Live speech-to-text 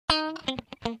One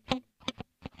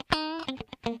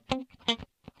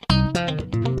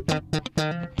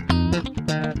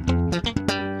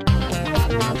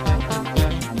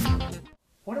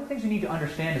of the things we need to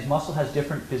understand is muscle has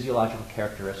different physiological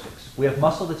characteristics. We have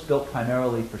muscle that's built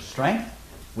primarily for strength.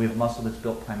 We have muscle that's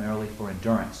built primarily for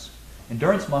endurance.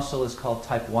 Endurance muscle is called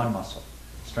type 1 muscle.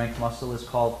 Strength muscle is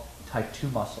called type 2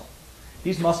 muscle.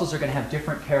 These muscles are going to have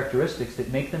different characteristics that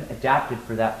make them adapted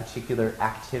for that particular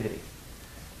activity.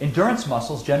 Endurance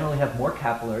muscles generally have more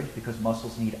capillaries because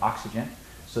muscles need oxygen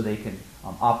so they can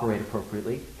operate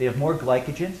appropriately. They have more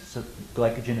glycogen, so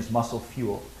glycogen is muscle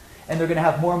fuel. And they're going to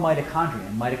have more mitochondria,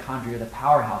 and mitochondria are the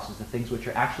powerhouses, the things which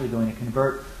are actually going to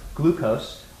convert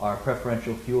glucose, our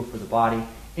preferential fuel for the body,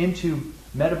 into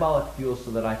metabolic fuel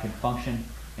so that I can function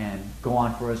and go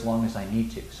on for as long as I need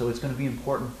to. So it's going to be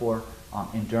important for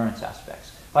endurance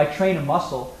aspects. If I train a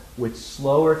muscle with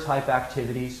slower type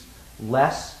activities,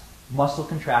 less muscle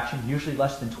contraction, usually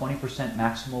less than 20%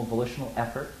 maximal volitional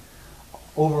effort,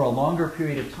 over a longer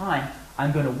period of time,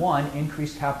 I'm going to, one,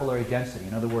 increase capillary density.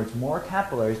 In other words, more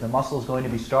capillaries, the muscle is going to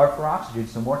be starved for oxygen,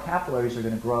 so more capillaries are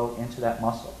going to grow into that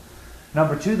muscle.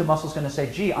 Number two, the muscle is going to say,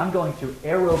 gee, I'm going through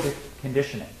aerobic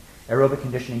conditioning. Aerobic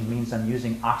conditioning means I'm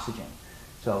using oxygen.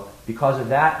 So because of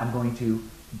that, I'm going to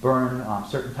burn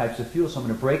certain types of fuel. So I'm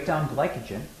going to break down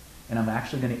glycogen, and I'm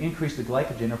actually going to increase the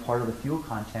glycogen or part of the fuel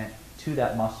content to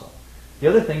that muscle. The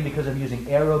other thing, because I'm using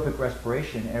aerobic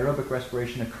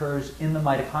respiration occurs in the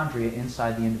mitochondria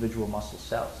inside the individual muscle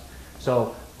cells.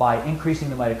 So by increasing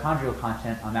the mitochondrial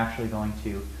content, I'm actually going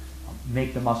to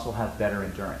make the muscle have better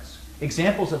endurance.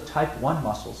 Examples of type 1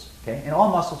 muscles, okay? And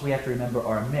all muscles, we have to remember,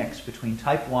 are a mix between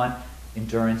type 1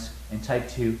 endurance and type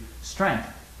 2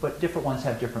 strength, but different ones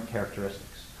have different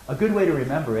characteristics. A good way to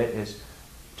remember it is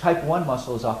type 1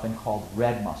 muscle is often called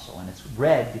red muscle, and it's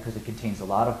red because it contains a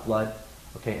lot of blood,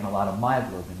 okay, and a lot of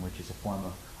myoglobin, which is a form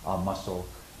of muscle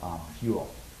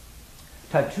fuel.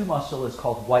 Type 2 muscle is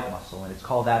called white muscle, and it's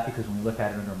called that because when we look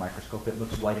at it under a microscope, it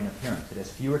looks white in appearance. It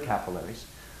has fewer capillaries,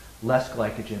 less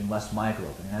glycogen, less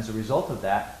myoglobin, and as a result of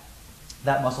that,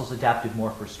 that muscle is adapted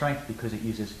more for strength because it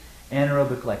uses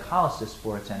anaerobic glycolysis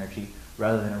for its energy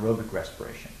rather than aerobic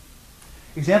respiration.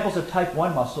 Examples of type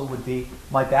 1 muscle would be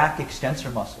my back extensor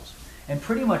muscles. And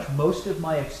pretty much most of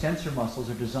my extensor muscles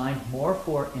are designed more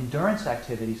for endurance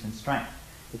activities than strength.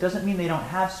 It doesn't mean they don't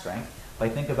have strength. If I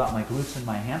think about my glutes and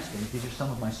my hamstrings, these are some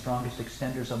of my strongest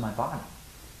extenders of my body.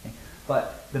 Okay?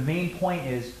 But the main point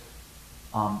is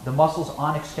the muscles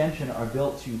on extension are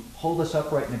built to hold us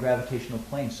upright in the gravitational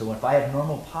plane. So if I have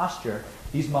normal posture,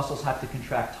 these muscles have to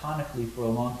contract tonically for a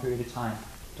long period of time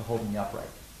to hold me upright.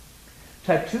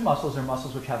 Type 2 muscles are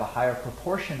muscles which have a higher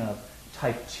proportion of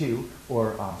type 2,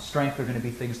 or strength are going to be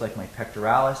things like my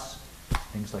pectoralis,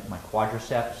 things like my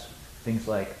quadriceps, things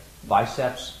like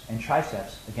biceps and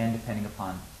triceps, again depending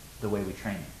upon the way we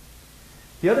train.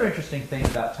 The other interesting thing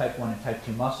about type 1 and type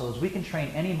 2 muscle is we can train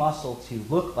any muscle to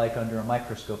look like under a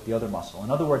microscope the other muscle.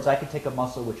 In other words, I could take a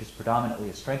muscle which is predominantly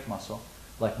a strength muscle,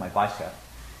 like my bicep,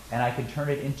 and I can turn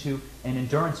it into an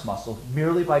endurance muscle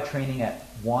merely by training at,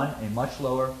 one, a much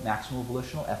lower maximal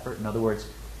volitional effort. In other words,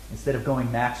 instead of going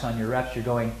max on your reps, you're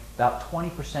going about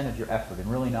 20% of your effort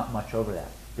and really not much over that.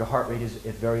 Your heart rate is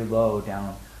very low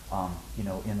down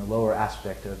in the lower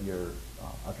aspect of your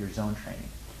zone training.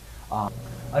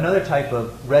 Another type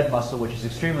of red muscle, which is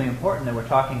extremely important that we're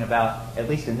talking about, at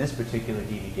least in this particular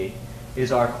DVD,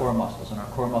 is our core muscles. And our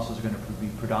core muscles are going to be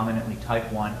predominantly type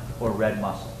 1 or red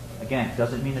muscle. Again, it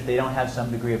doesn't mean that they don't have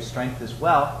some degree of strength as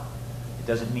well. It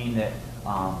doesn't mean that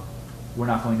we're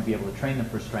not going to be able to train them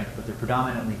for strength, but they're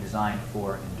predominantly designed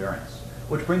for endurance.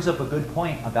 Which brings up a good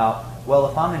point about, well,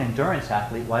 if I'm an endurance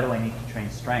athlete, why do I need to train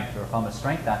strength? Or if I'm a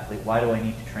strength athlete, why do I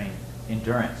need to train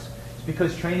endurance? It's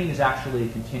because training is actually a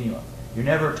continuum. You're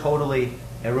never totally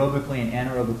aerobically and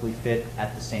anaerobically fit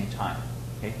at the same time.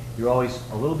 Okay? You're always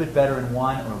a little bit better in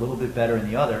one or a little bit better in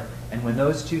the other, and when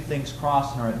those two things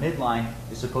cross and are at midline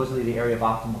is supposedly the area of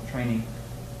optimal training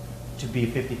to be a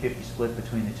 50-50 split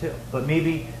between the two. But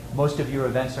maybe most of your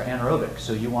events are anaerobic,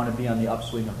 so you want to be on the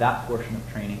upswing of that portion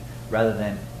of training rather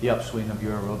than the upswing of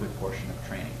your aerobic portion of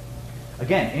training.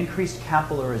 Again, increased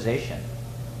capillarization.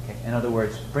 Okay? In other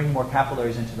words, bring more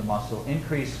capillaries into the muscle,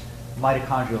 increase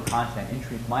mitochondrial content,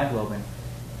 increase myoglobin,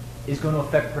 is going to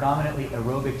affect predominantly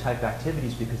aerobic type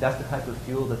activities because that's the type of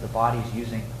fuel that the body is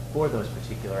using for those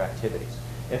particular activities.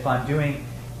 If I'm doing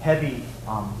heavy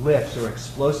lifts or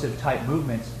explosive type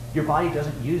movements, your body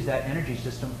doesn't use that energy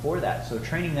system for that. So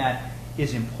training that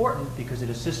is important because it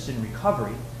assists in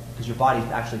recovery, because your body is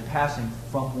actually passing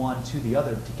from one to the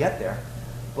other to get there.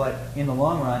 But in the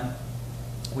long run,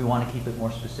 we want to keep it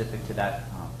more specific to that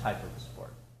type of